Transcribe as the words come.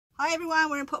Hi everyone,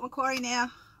 we're in Port Macquarie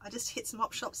now. I just hit some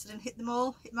op shops. I didn't hit them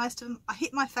all, hit most of them. I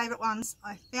hit my favourite ones.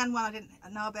 I found one I didn't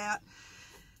know about.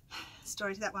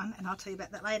 Story to that one, and I'll tell you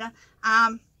about that later.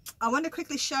 I want to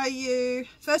quickly show you,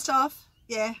 first off,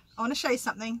 I want to show you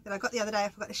something that I got the other day. I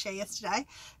forgot to share yesterday.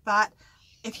 But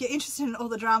if you're interested in all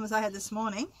the dramas I had this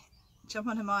morning, jump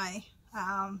onto my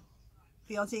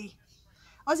the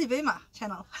Aussie Boomer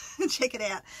channel and check it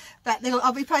out. But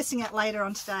I'll be posting it later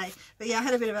on today. But yeah, I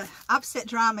had a bit of an upset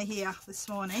drama here this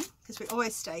morning because we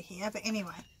always stay here. But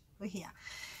anyway, we're here.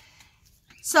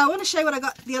 So I want to show you what I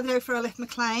got the other day before I left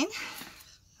McLean.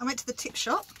 I went to the tip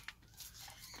shop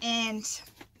and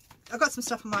I got some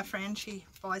stuff from my friend. She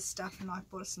buys stuff and I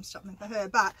bought some stuff for her.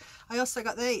 But I also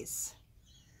got these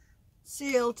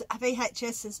sealed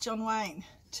VHS's John Wayne,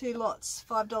 2 lots,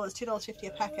 $5, $2.50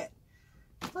 a packet.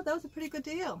 I thought that was a pretty good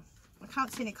deal. I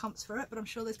can't see any comps for it, but I'm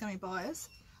sure there's going to be buyers.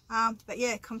 But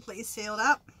yeah, completely sealed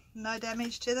up, no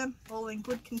damage to them, all in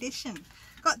good condition.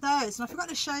 Got those, and I forgot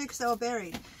to show you because they were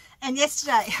buried. And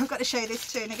yesterday, I've got to show you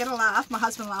this too, and you're going to laugh. My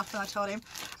husband laughed when I told him.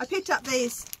 I picked up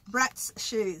these Bratz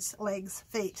shoes, legs,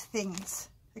 feet, things.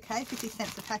 Okay, 50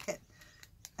 cents a packet.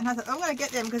 And I thought, I'm going to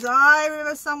get them because I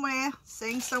remember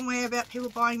seeing somewhere about people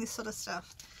buying this sort of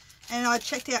stuff. And I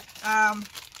checked out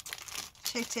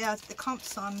the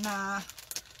comps on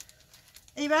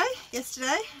eBay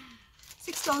yesterday.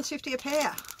 $6.50 a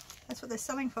pair. That's what they're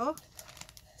selling for.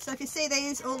 So if you see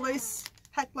these all loose,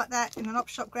 packed like that in an op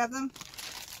shop, grab them.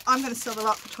 I'm going to sell the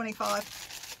lot for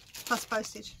 $25 plus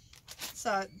postage.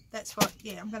 So that's what,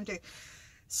 I'm going to do.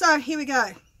 So here we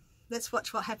go. Let's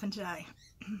watch what happened today.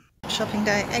 Shopping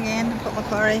day again, Port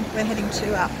Macquarie. We're heading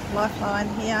to Lifeline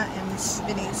here, and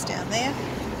Vinny's down there,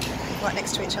 right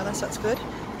next to each other, so it's good.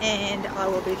 And I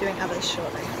will be doing others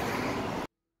shortly.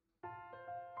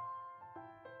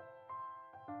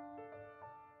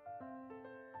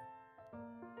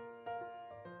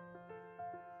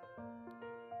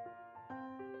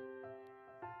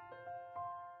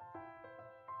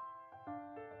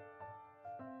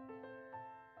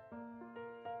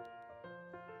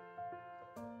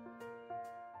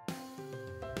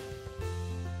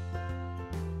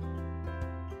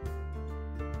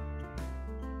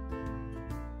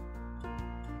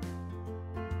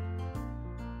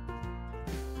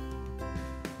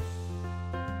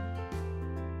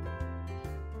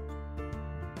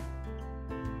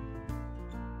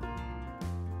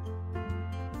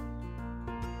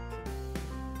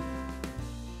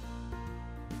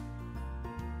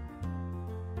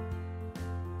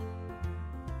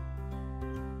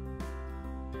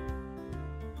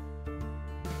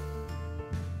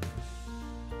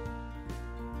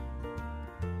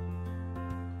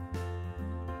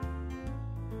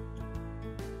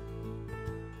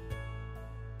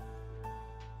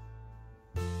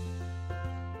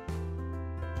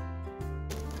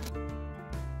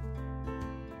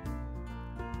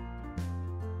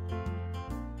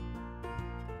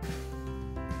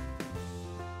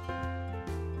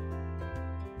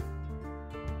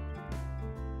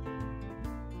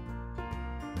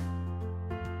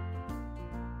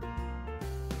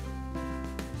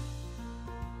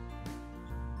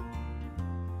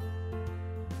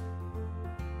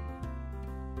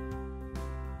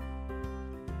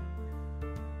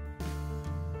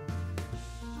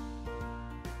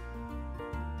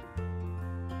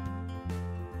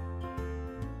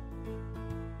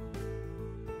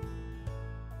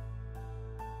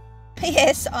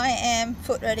 Yes, I am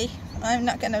foot ready. I'm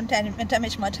not going to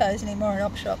damage my toes anymore in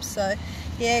op shops. So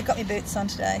yeah, got my boots on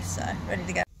today, so ready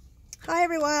to go. Hi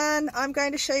everyone, I'm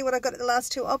going to show you what I got at the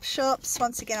last 2 op shops.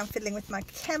 Once again, I'm fiddling with my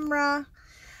camera.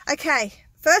 Okay,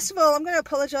 first of all, I'm going to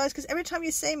apologise because every time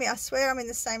you see me, I swear I'm in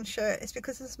the same shirt. It's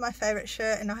because this is my favourite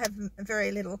shirt and I have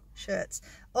very little shirts.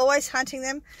 Always hunting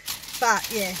them,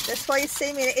 but yeah, that's why you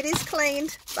see me. It is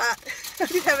cleaned, but I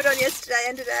did have it on yesterday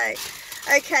and today.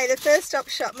 Okay, the first op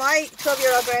shop. My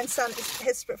 12-year-old grandson is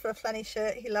desperate for a flanny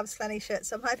shirt. He loves flanny shirts,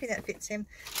 so I'm hoping that fits him.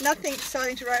 Nothing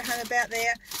exciting to write home about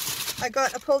there. I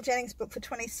got a Paul Jennings book for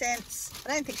 20 cents.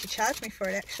 I don't think she charged me for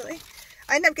it, actually.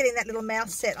 I ended up getting that little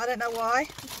mouse set. I don't know why.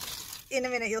 In a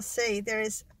minute, you'll see. There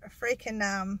is a freaking,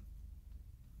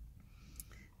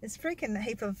 there's a freaking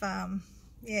heap of,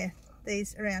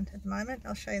 these around at the moment.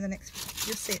 I'll show you the next,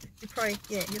 you'll see it.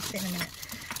 You'll see it in a minute.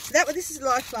 So this is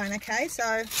Lifeline, okay?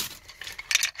 So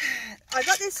I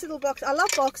got this little box. I love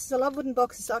boxes. I love wooden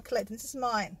boxes. So I collect them. This is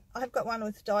mine. I have got one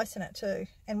with dice in it too,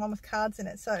 and one with cards in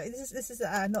it. So this is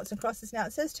Noughts and Crosses. Now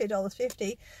it says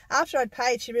 $2.50. After I'd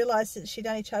paid, she realised that she'd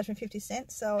only charged me 50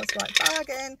 cents. So I was like,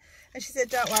 bargain. And she said,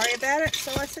 don't worry about it.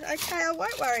 So I said, okay, I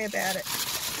won't worry about it.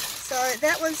 So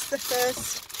that was the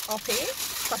first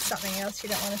oppie. plus something else you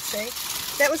don't want to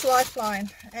see. That was Lifeline,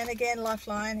 and again,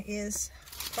 Lifeline is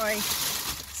probably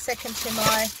second to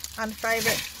my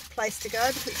unfavourite place to go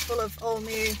because it's full of all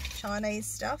new Chinese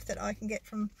stuff that I can get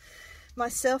from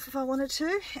myself if I wanted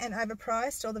to, and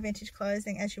overpriced. All the vintage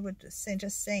clothing, as you would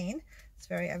just seen, it's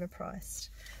very overpriced.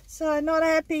 So not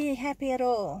happy at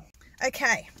all.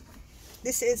 Okay,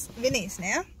 this is Vinnie's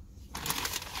now.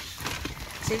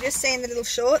 So you've just seen the little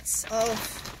shorts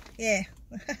of, yeah.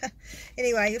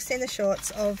 Anyway, you've seen the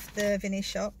shorts of the Vinnie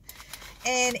shop.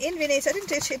 And in Vinnie's, I didn't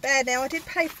do too bad. Now, I did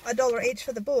pay $1 each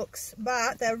for the books,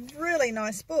 but they're really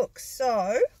nice books.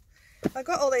 So I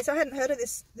got all these. I hadn't heard of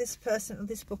this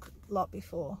book lot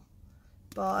before,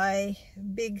 by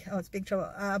it's Big Trouble,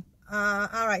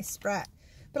 R.A. Spratt.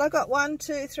 But I got 1,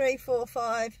 2, 3, 4,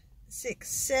 5, 6,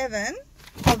 7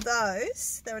 of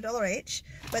those. They're $1 each,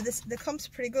 but the comps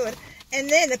are pretty good. And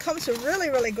then the comps are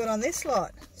really good on this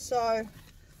lot. So,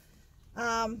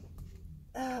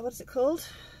 what's it called?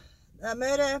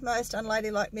 Murder Most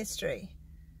Unladylike Mystery.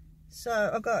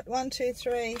 So I've got 1, 2,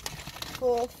 3,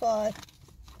 4, 5,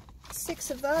 6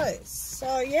 of those.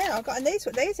 So yeah, I've got, and these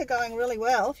are going really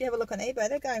well. If you have a look on eBay,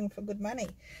 they're going for good money.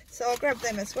 So I'll grab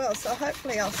them as well. So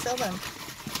hopefully I'll sell them.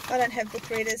 I don't have book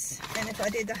readers, and if I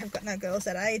did, I have got no girls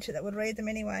that age that would read them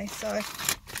anyway. So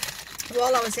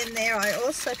while I was in there, I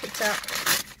also picked up,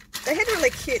 they had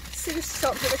really cute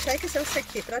salt and pepper shakers. They were so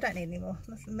cute, but I don't need any more.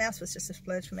 The mouse was just a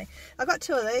splurge for me. I got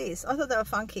 2 of these. I thought they were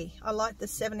funky. I like the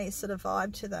 70s sort of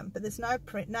vibe to them, but there's no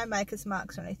print, no maker's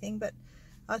marks or anything. But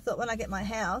I thought when I get my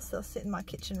house, they'll sit in my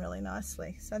kitchen really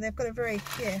nicely. So they've got a very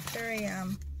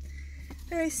 70s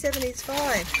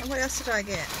vibe. And what else did I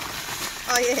get?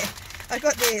 Oh yeah, I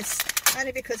got this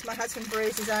only because my husband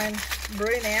brews his own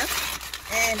brew now,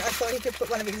 and I thought he could put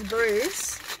one of his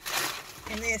brews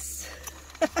in this.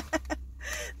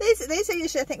 These are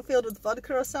usually, I think, filled with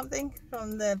vodka or something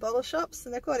from the bottle shops,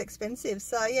 and they're quite expensive.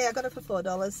 So yeah, I got it for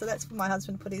 $4. So that's for my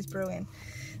husband to put his brew in.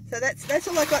 So that's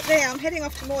all I got there. I'm heading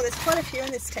off to more. There's quite a few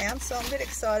in this town, so I'm a bit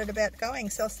excited about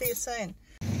going. So I'll see you soon.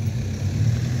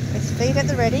 There's feed at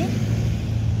the ready.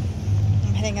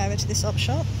 I'm heading over to this op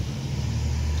shop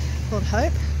called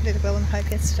Hope. I did well in Hope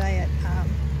yesterday at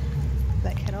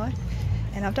Black Cat Eye,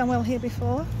 and I've done well here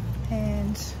before.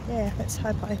 And yeah, let's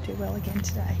hope I do well again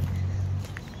today.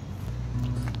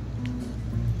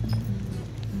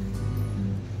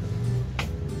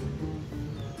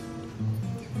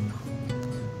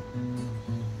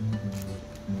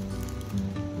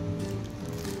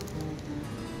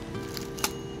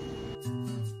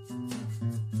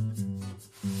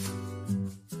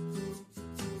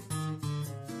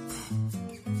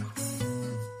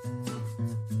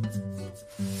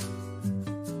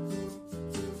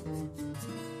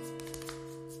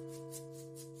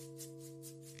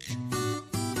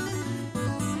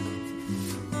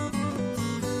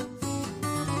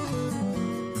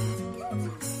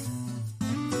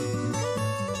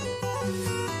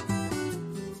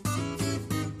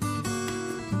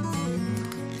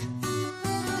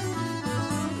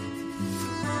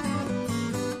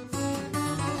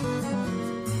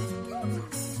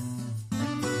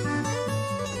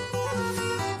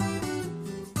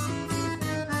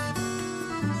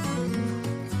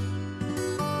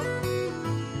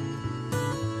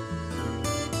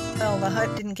 Well, the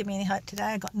Hope didn't give me any hope today.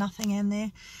 I got nothing in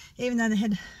there, even though they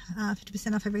had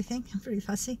 50% off everything. I'm pretty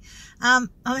fussy. I'm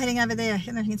heading over there. I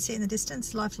don't know if you can see it in the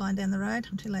distance. Lifeline down the road.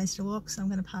 I'm too lazy to walk, so I'm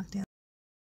going to park down.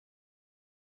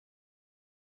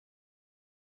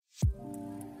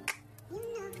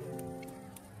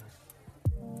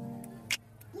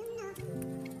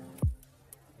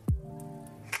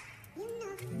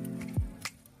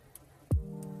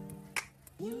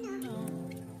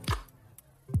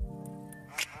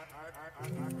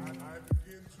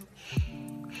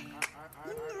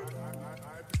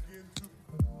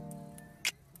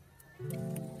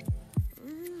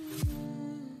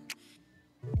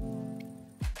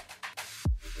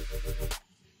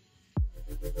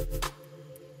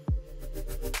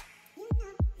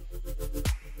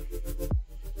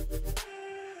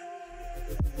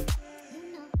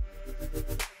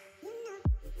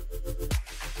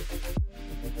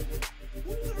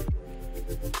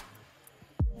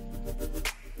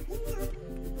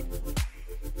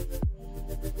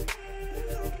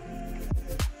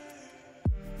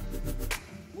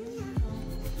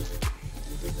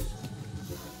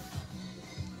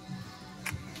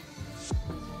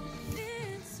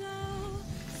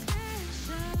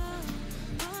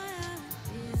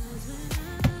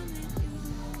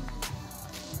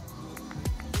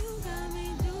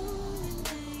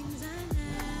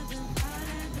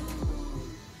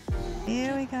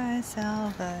 go,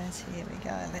 salvos. Here we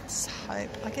go. Let's hope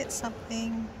I get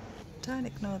something. Don't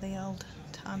ignore the old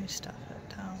tarnish stuff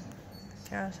at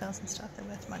carousels and stuff. They're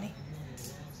worth money.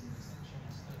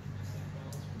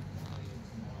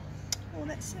 Oh,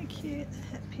 that's so cute,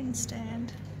 that pin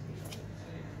stand.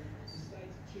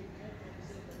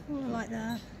 Oh, I like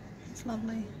that. It's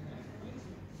lovely.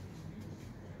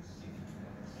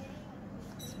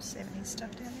 Some 70s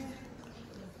stuff down there.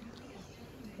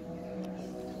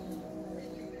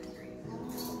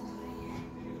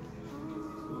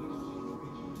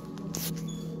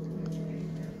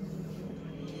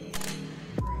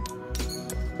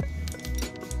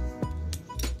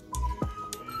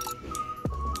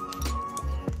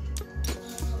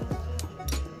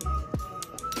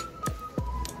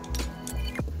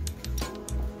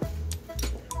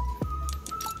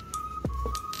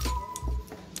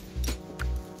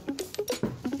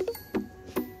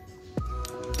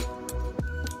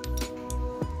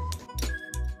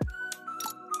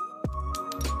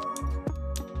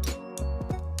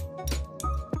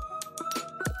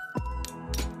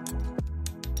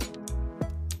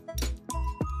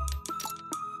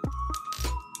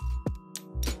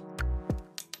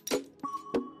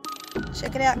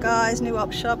 Check it out, guys, new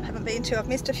op shop. Haven't been to, I've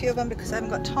missed a few of them because I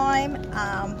haven't got time,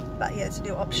 but yeah, it's a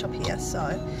new op shop here, so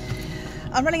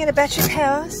I'm running out of battery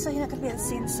power, so you're not going to be able to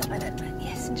see inside it, but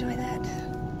yes, enjoy that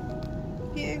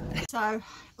view. So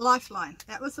Lifeline,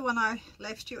 that was the one I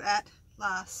left you at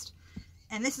last,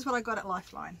 and this is what I got at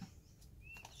Lifeline,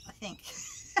 I think.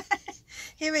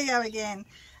 Here we go again.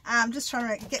 I'm just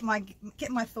trying to get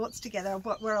my thoughts together of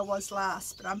where I was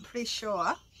last, but I'm pretty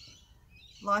sure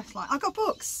Lifeline. I got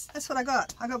books. That's what I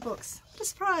got. I got books. What a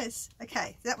surprise.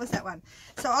 Okay, that was that one.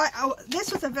 So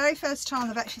this was the very first time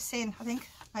I've actually seen, I think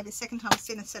maybe the second time I've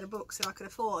seen a set of books that I could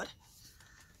afford.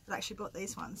 I actually bought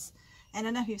these ones. And I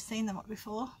don't know if you've seen them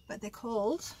before, but they're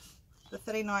called the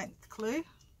 39th Clue.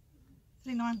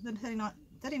 39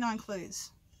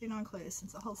 clues. 39 clues.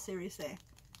 It's a whole series there.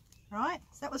 Right?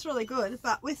 So that was really good.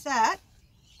 But with that,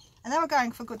 and they were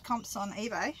going for good comps on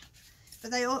eBay,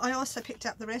 but I also picked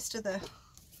up the rest of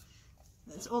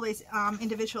there's all these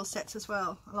individual sets as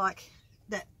well, like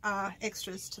that are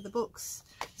extras to the books.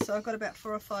 So I've got about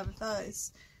 4 or 5 of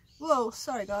those. Whoa,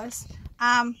 sorry guys.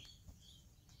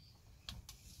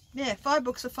 Yeah, 5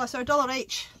 books for 5, so $1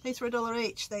 each. These were $1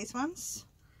 each, these ones.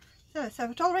 So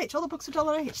 $1 each, all the books were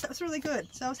 $1 each. That was really good,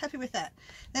 so I was happy with that.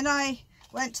 Then I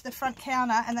went to the front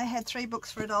counter and they had 3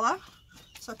 books for $1.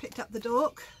 So I picked up the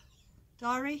Dork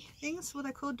Diary things, what are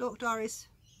they called? Dork Diaries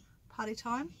Party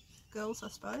Time. Girls, I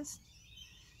suppose.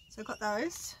 So I got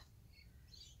those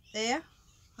there.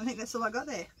 I think that's all I got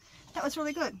there. That was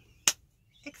really good.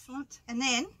 Excellent. And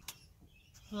then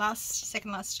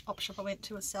second last op shop I went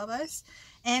to was Salvo's,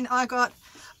 and I got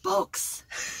books.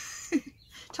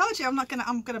 Told you I'm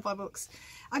gonna buy books.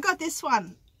 I got this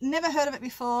one. Never heard of it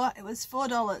before. It was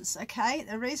 $4. Okay,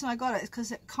 the reason I got it is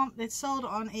because it's sold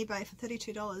on eBay for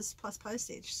 $32 plus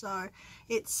postage. So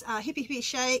it's Hippie Hippie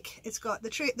Shake. It's got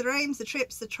the reams, the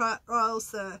trips, the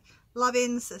trials, the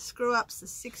love-ins, the screw-ups, the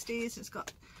 60s. It's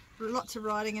got lots of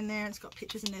writing in there. It's got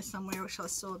pictures in there somewhere which I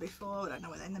saw before. I don't know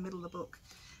whether they're in the middle of the book.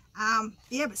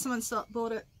 Yeah, but someone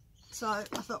bought it, so I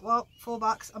thought, well,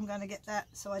 $4, I'm going to get that.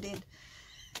 So I did.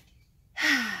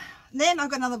 Then I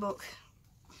got another book,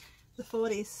 the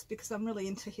 40s, because I'm really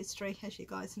into history, as you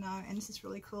guys know, and this is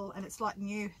really cool, and it's like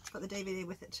new. It's got the DVD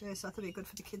with it too, so I thought it'd be good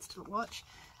for the kids to watch.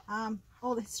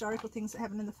 All the historical things that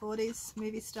happened in the 40s,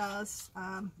 movie stars,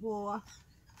 war,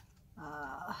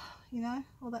 you know,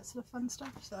 all that sort of fun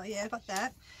stuff. So yeah, I got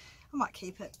that. I might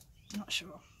keep it, I'm not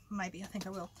sure, maybe, I think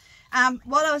I will.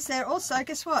 While I was there also,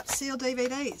 guess what, sealed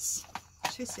DVDs.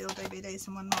 2 sealed DVDs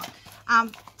in one night.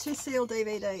 2 sealed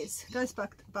DVDs.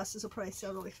 Ghostbusters will probably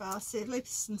sell really fast. It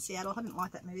lives in Seattle. I didn't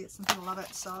like that movie. Some people love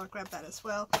it, so I grabbed that as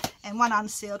well. And one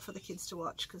unsealed for the kids to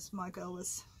watch, because my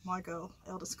eldest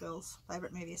girl's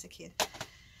favourite movie as a kid.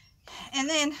 And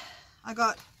then I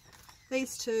got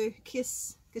these 2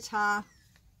 Kiss guitar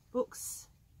books.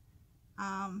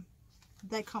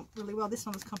 They comp really well. This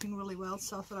one was comping really well,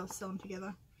 so I thought I'd sell them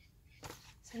together.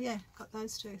 So yeah, got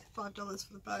those 2, $5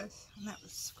 for the both, and that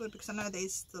was good because I know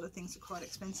these sort of things are quite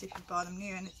expensive if you buy them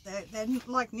new, and they're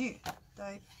like new.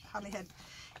 They hardly had,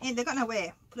 and they got no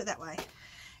wear, put it that way.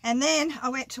 And then I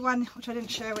went to one which I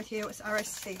didn't share with you. It was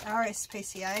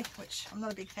RSPCA, which I'm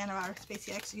not a big fan of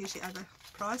RSPCA because it's usually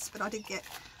overpriced, but I did get,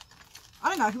 I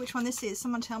don't know which one this is.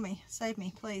 Someone tell me, save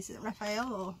me please. Is it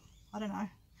Raphael or I don't know.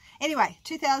 Anyway,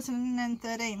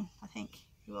 2013 I think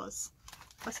it was.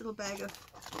 Plus a little bag of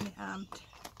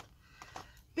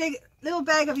little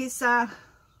bag of his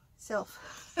self.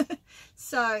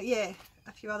 So yeah,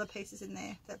 a few other pieces in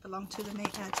there that belong to the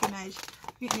Teenage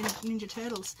Mutant Ninja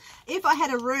Turtles. If I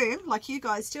had a room like you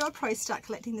guys do, I'd probably start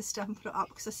collecting this stuff and put it up,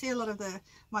 because I see a lot of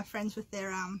my friends with their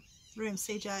room.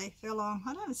 CJ, Furlong,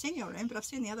 I haven't seen your room, but I've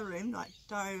seen the other room, like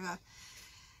Dover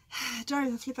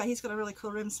Flipper. He's got a really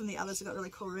cool room. Some of the others have got really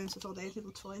cool rooms with all their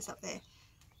little toys up there.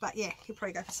 But yeah, he'll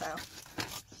probably go for sale.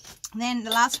 And then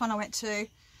the last one I went to,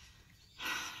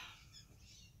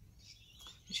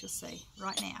 which you'll see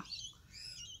right now.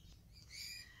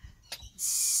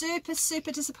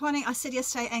 Super disappointing. I said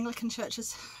yesterday Anglican church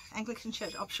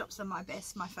op shops are my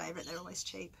best, my favourite. They're always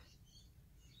cheap.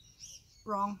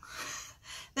 Wrong.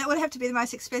 That would have to be the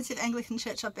most expensive Anglican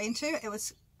church I've been to. It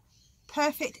was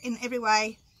perfect in every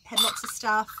way. Had lots of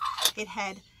stuff. It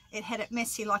had it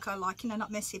messy like I like. You know,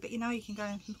 not messy, but you know, you can go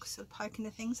and sort of poke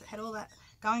into things. It had all that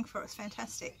going for it. It was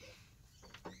fantastic.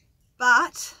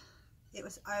 But it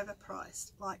was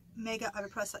overpriced, like mega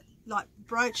overpriced, like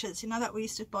brooches, you know, that we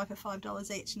used to buy for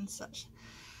 $5 each and such.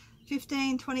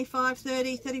 $15, $25,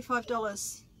 $30,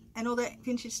 $35, and all that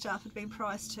vintage stuff had been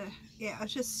priced to, yeah, I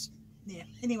was just, yeah.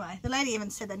 Anyway, the lady even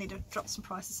said they need to drop some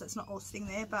prices, so it's not all sitting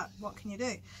there, but what can you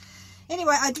do?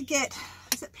 Anyway, I did get,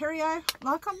 is it Perio?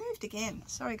 Like, I moved again.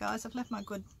 Sorry guys, I've left my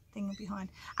good thing behind.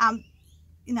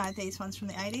 You know, these ones from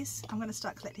the 80s. I'm going to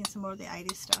start collecting some more of the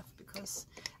 80s stuff, because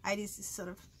 80s is sort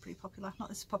of pretty popular.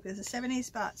 Not as popular as the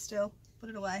 70s, but still, put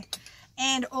it away.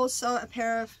 And also a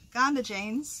pair of Gander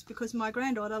jeans, because my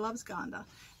granddaughter loves Gander.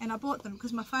 And I bought them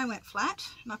because my phone went flat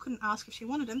and I couldn't ask if she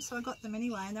wanted them, so I got them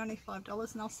anyway, and they're only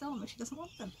 $5 and I'll sell them if she doesn't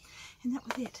want them. And that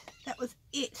was it. That was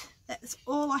it. That's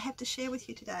all I have to share with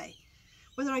you today.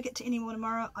 Whether I get to any more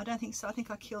tomorrow, I don't think so. I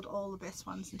think I killed all the best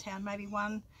ones in town. Maybe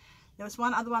one. There was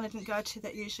one other one I didn't go to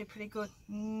that usually pretty good.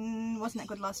 Wasn't that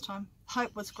good last time.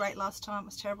 Hope was great last time. It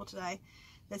was terrible today.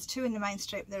 There's two in the main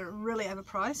street. They're really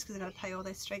overpriced because they've got to pay all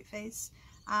their street fees.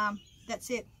 That's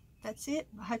it. That's it.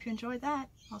 I hope you enjoyed that.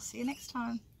 I'll see you next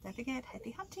time. Don't forget,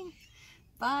 happy hunting.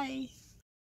 Bye.